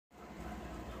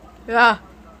Yeah,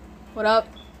 what up?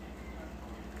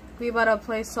 We about to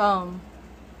play some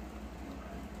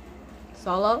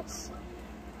solos.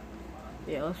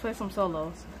 Yeah, let's play some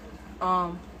solos.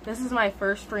 This is my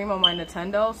first stream on my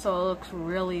Nintendo, so it looks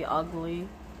really ugly.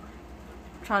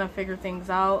 I'm trying to figure things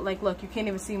out. Like, look, you can't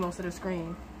even see most of the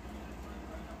screen.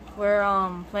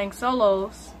 We're playing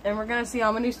solos, and we're gonna see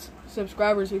how many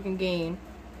subscribers we can gain.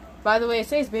 By the way, it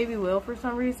says Baby Will for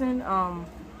some reason.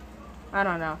 I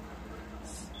don't know.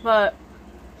 But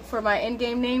for my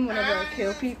in-game name, whenever I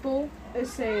kill people, it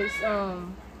says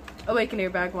Awaken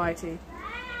Airbag YT.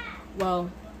 Well,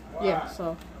 yeah,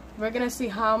 so we're gonna see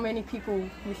how many people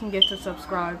we can get to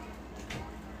subscribe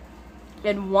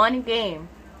in one game.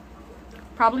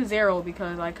 Probably 0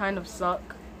 because I kind of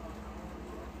suck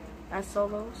at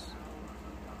solos.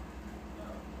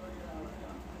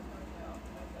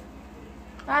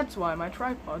 That's why my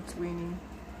tripod's leaning.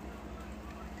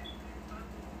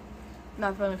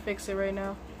 Not gonna fix it right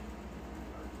now.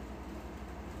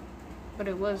 But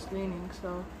it was leaning,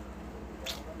 so.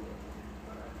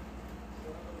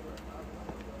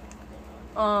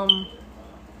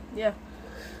 Yeah.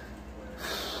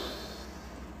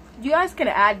 You guys can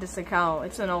add this account.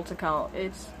 It's an alt account.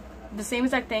 It's the same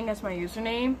exact thing as my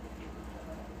username,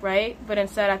 right? But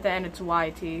instead at the end it's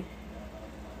YT.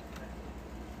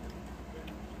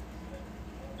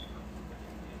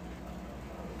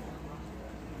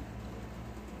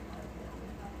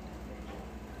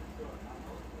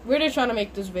 We're just trying to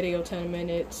make this video 10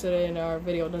 minutes so then our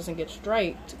video doesn't get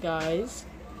striked, guys.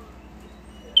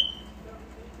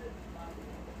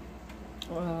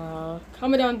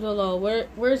 Comment down below,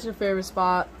 where's your favorite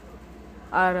spot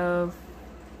out of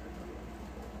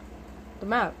the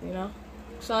map, you know?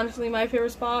 So honestly, my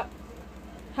favorite spot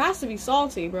has to be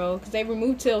Salty, bro, because they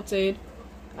removed Tilted.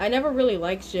 I never really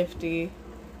liked Shifty,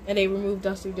 and they removed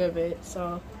Dusty Divot,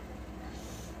 so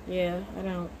yeah, I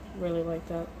don't really like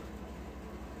that.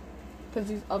 Because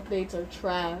these updates are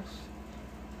trash.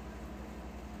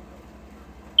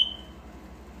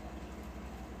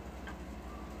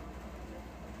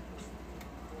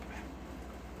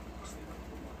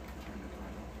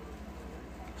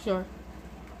 Sure.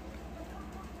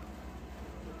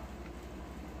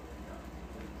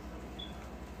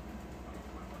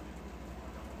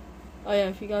 Oh yeah,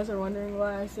 if you guys are wondering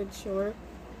why I said sure,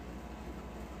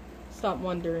 stop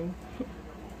wondering.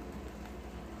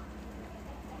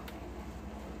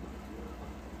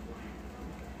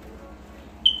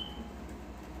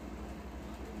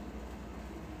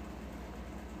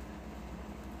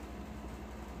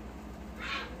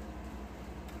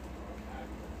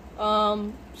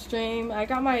 Stream, I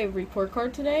got my report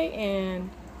card today, and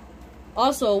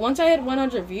also, once I hit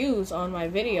 100 views on my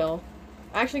video,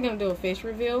 I'm actually gonna do a face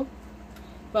reveal,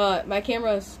 but my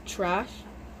camera's trash.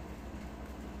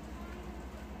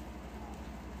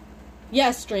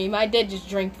 Yes, stream, I did just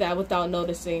drink that without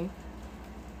noticing.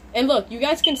 And look, you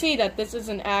guys can see that this is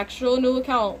an actual new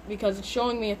account because it's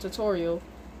showing me a tutorial.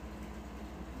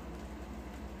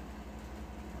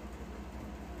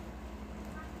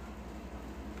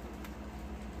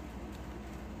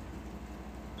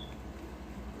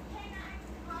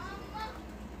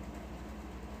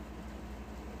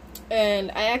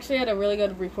 And I actually had a really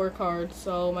good report card,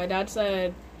 so my dad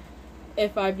said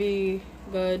if I be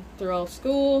good throughout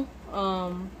school,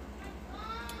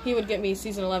 he would get me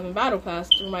Season 11 Battle Pass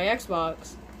through my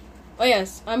Xbox. Oh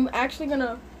yes, I'm actually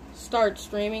gonna start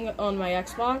streaming on my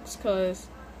Xbox, because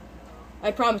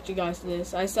I promised you guys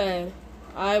this. I said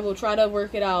I will try to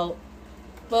work it out.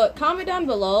 But comment down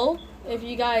below if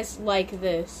you guys like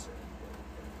this.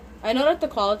 I know that the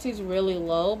quality is really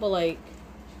low, but like,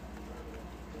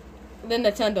 the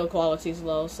Nintendo quality is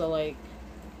low, so like,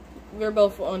 we're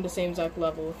both on the same exact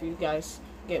level, if you guys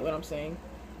get what I'm saying,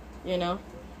 you know?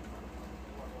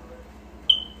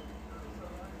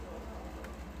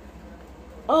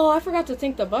 Oh, I forgot to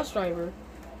thank the bus driver.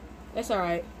 That's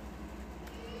alright.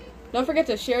 Don't forget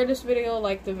to share this video,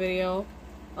 like the video.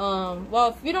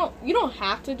 Well, if you don't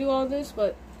have to do all this,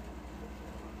 but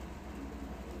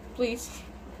please,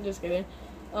 just kidding.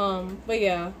 But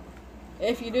yeah.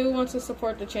 If you do want to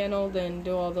support the channel, then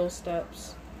do all those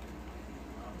steps.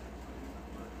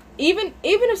 Even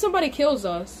if somebody kills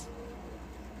us,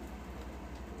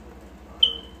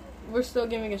 we're still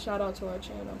giving a shout out to our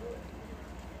channel.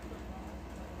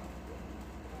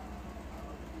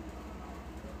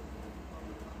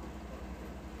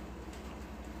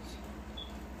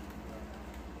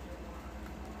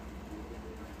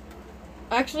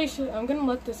 Actually, I'm gonna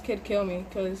let this kid kill me,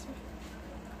 because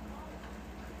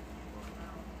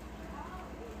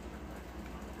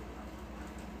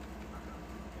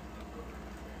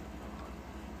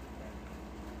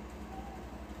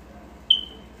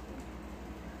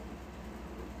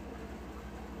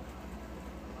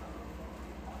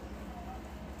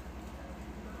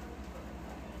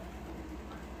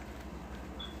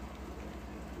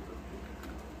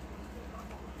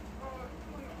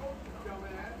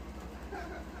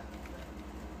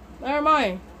Never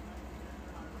mind.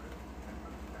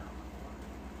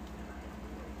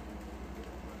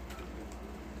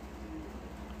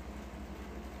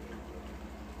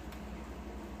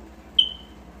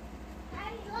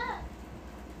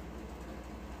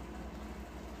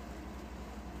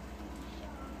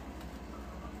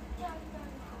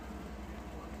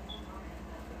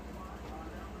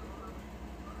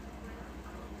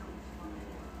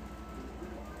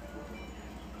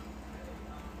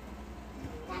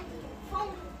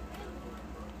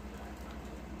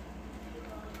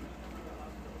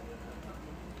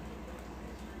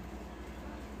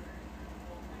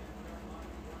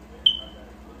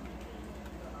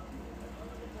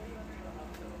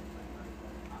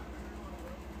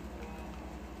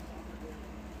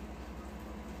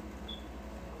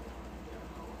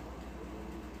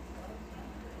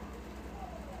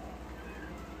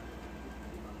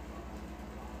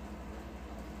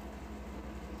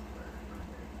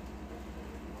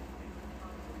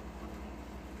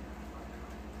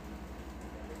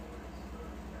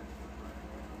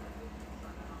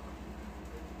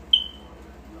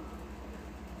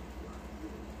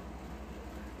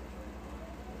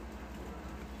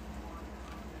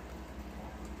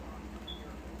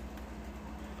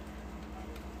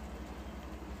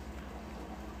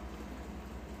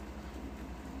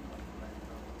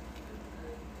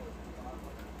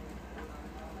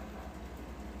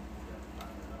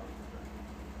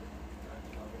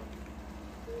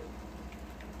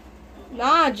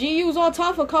 Nah, G was on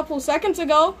top a couple seconds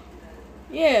ago.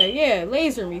 Yeah,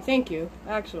 laser me, thank you,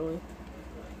 actually.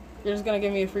 You're just gonna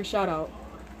give me a free shout out.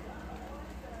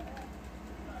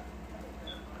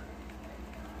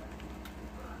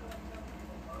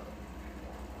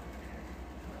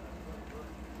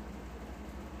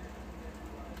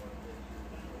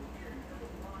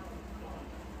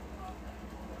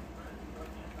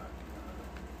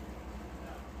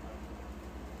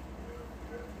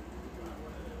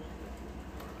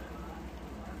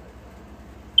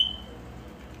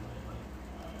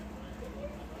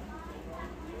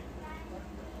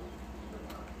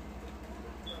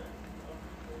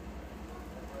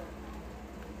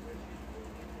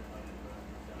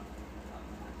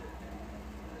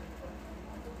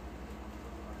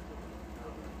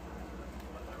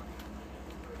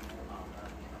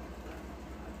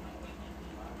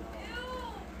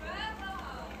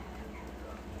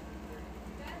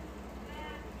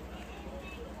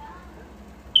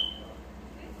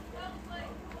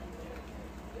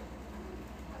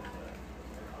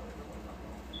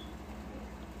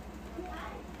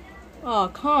 Oh,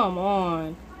 come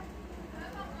on.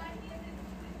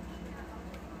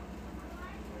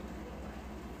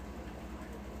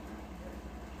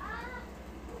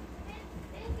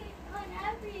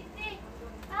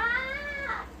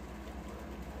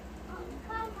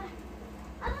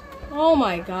 Oh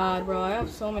my god, bro. I have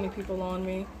so many people on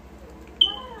me.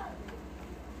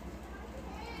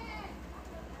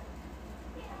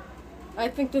 I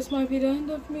think this might be the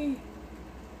end of me.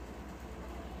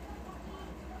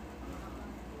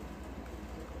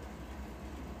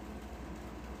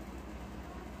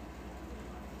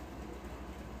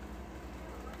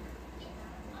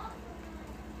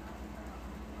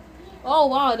 Oh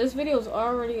wow, this video is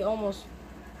already almost...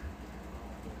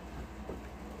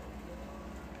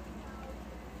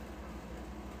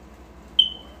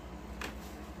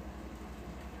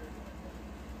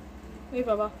 Hey,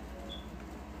 Baba.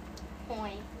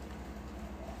 Point.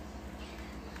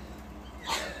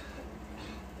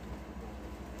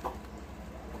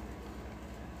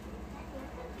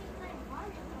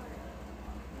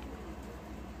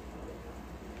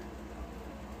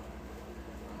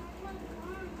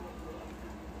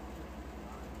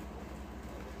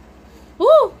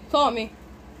 Woo! Caught me.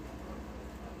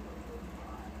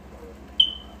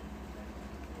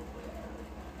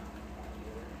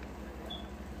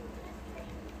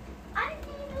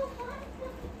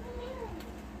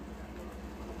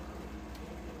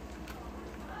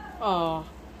 Oh.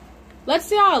 Let's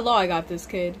see how low I got this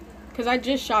kid. Because I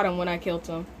just shot him when I killed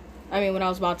him. I mean, when I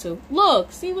was about to.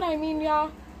 Look, see what I mean,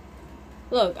 y'all?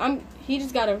 Look, he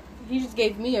just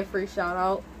gave me a free shout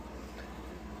out.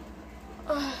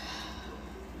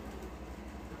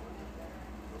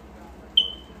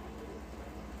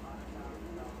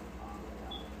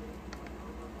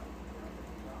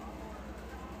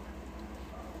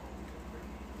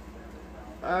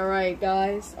 Alright,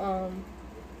 guys.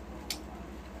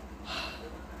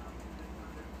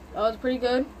 That was pretty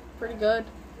good.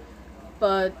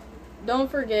 But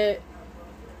don't forget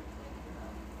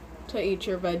to eat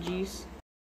your veggies.